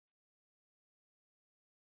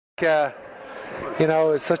you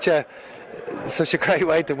know, it's such a great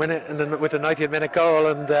way to win it, and with a 90th minute goal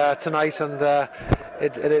and tonight, and the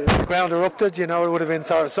ground erupted. You know, it would have been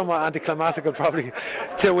somewhat anticlimactic probably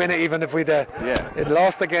to win it, even if we'd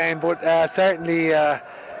lost the game. But certainly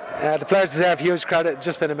the players deserve huge credit. It's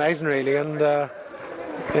just been amazing, really, and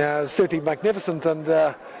absolutely magnificent.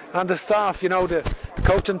 And the staff, you know, the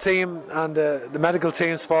coaching team and the medical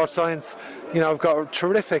team, sports science, you know, have got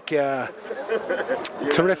terrific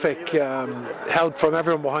help from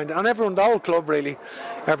everyone behind it, and everyone, the whole club really,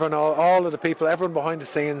 everyone, all of the people, everyone behind the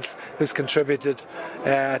scenes who's contributed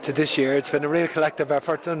to this year. It's been a real collective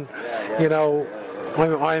effort, and you know,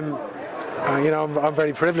 I'm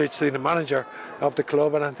very privileged to be the manager of the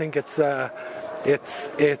club, and I think it's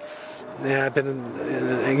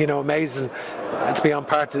been you know, amazing to be on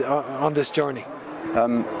part on this journey.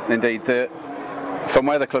 Indeed, from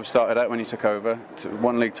where the club started out when you took over,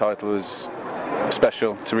 one league title was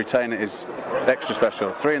special. To retain it is extra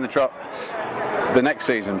special. 3 in the trot the next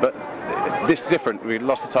season, but this is different. We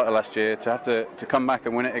lost the title last year. To have to come back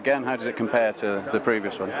and win it again, how does it compare to the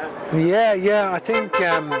previous one? Yeah, I think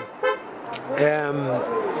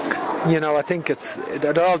you know, I think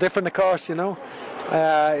they're all different, of course. You know,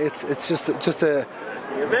 it's just a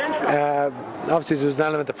obviously there was an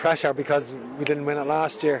element of pressure because we didn't win it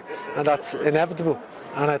last year, and that's inevitable.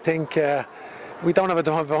 And I think we don't have a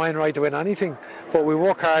divine right to win anything, but we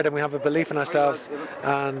work hard and we have a belief in ourselves,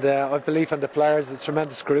 and I have belief in the players. It's a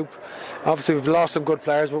tremendous group. Obviously we've lost some good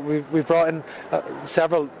players, but we've brought in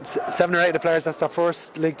 7 or 8 of the players. That's their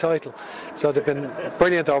first league title, so they've been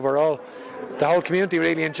brilliant overall. The whole community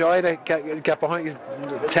really enjoyed it. Get behind.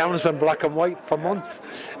 The town has been black and white for months,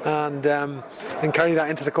 and carry that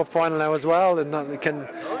into the cup final now as well. And it can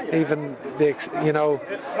even be, you know,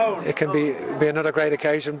 it can be another great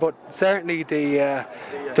occasion. But certainly the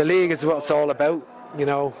league is what it's all about. You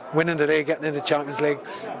know, winning the league, getting into the Champions League,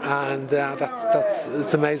 and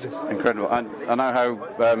it's amazing. Incredible. I know how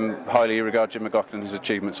highly you regard Jim McLaughlin's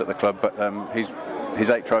achievements at the club, but he's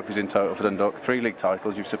 8 trophies in total for Dundalk, 3 league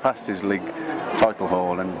titles. You've surpassed his league title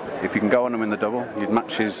haul, and if you can go on and win the double, you'd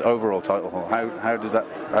match his overall title haul. How proud does that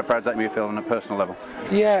make you feel on a personal level?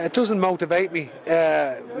 Yeah, it doesn't motivate me.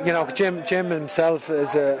 You know, Jim himself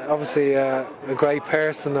is obviously a great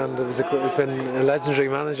person, and he's been a legendary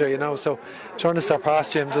manager. You know, so trying to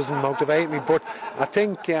surpass Jim doesn't motivate me. But I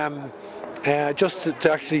think just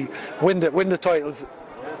to actually win the titles,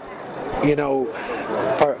 you know,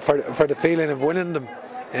 for the feeling of winning them,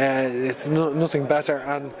 it's nothing better,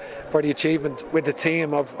 and for the achievement with the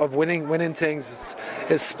team of winning things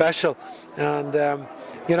is special. And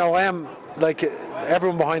you know, I am like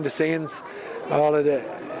everyone behind the scenes, all of the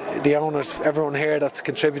owners, everyone here that's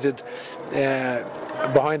contributed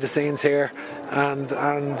behind the scenes here, and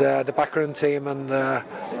the backroom team, and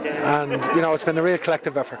you know, it's been a real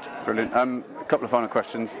collective effort. Brilliant. A couple of final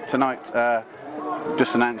questions tonight.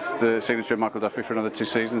 Just announced the signature of Michael Duffy for another 2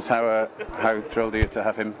 seasons. How thrilled are you to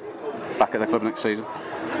have him back at the club next season?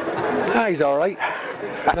 He's all right.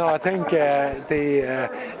 No, I think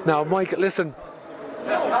no, Mike. Listen,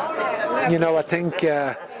 you know, I think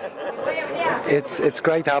it's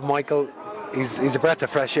great to have Michael. He's a breath of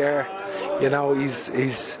fresh air. You know, he's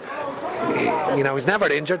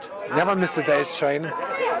never injured, never missed a day's training.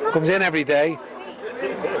 Comes in every day.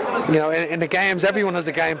 You know, in the games, everyone has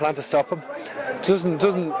a game plan to stop him. Doesn't you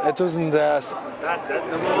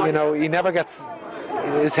know, he never gets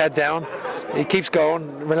his head down. He keeps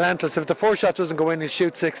going, relentless. If the first shot doesn't go in, he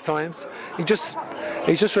shoots 6 times. He's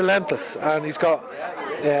just relentless, and he's got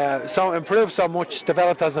so improved so much,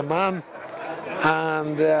 developed as a man,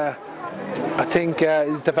 and I think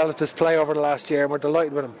he's developed his play over the last year, and we're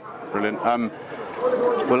delighted with him. Brilliant.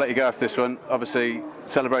 We'll let you go after this one. Obviously,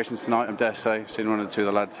 celebrations tonight, I dare say. I've seen 1 or 2 of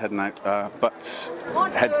the lads heading out, but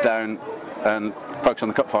heads down and focus on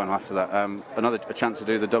the cup final after that. A chance to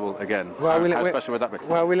do the double again. Well, how special would that be?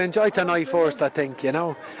 Well, we'll enjoy tonight first, I think. You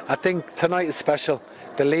know, I think tonight is special.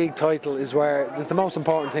 The league title is the most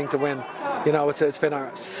important thing to win. You know, it's been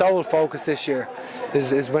our sole focus this year,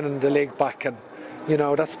 is winning the league back, and you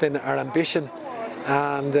know, that's been our ambition.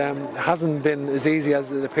 And it hasn't been as easy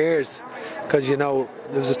as it appears, because you know,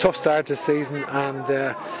 there was a tough start this season,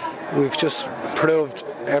 and we've just improved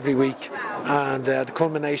every week, and the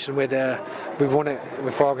culmination with we've won it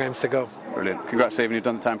with 4 games to go. Brilliant. Congrats, Stephen. You've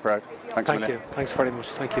done the town proud. Thank you. Thanks very much.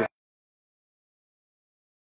 Thank you.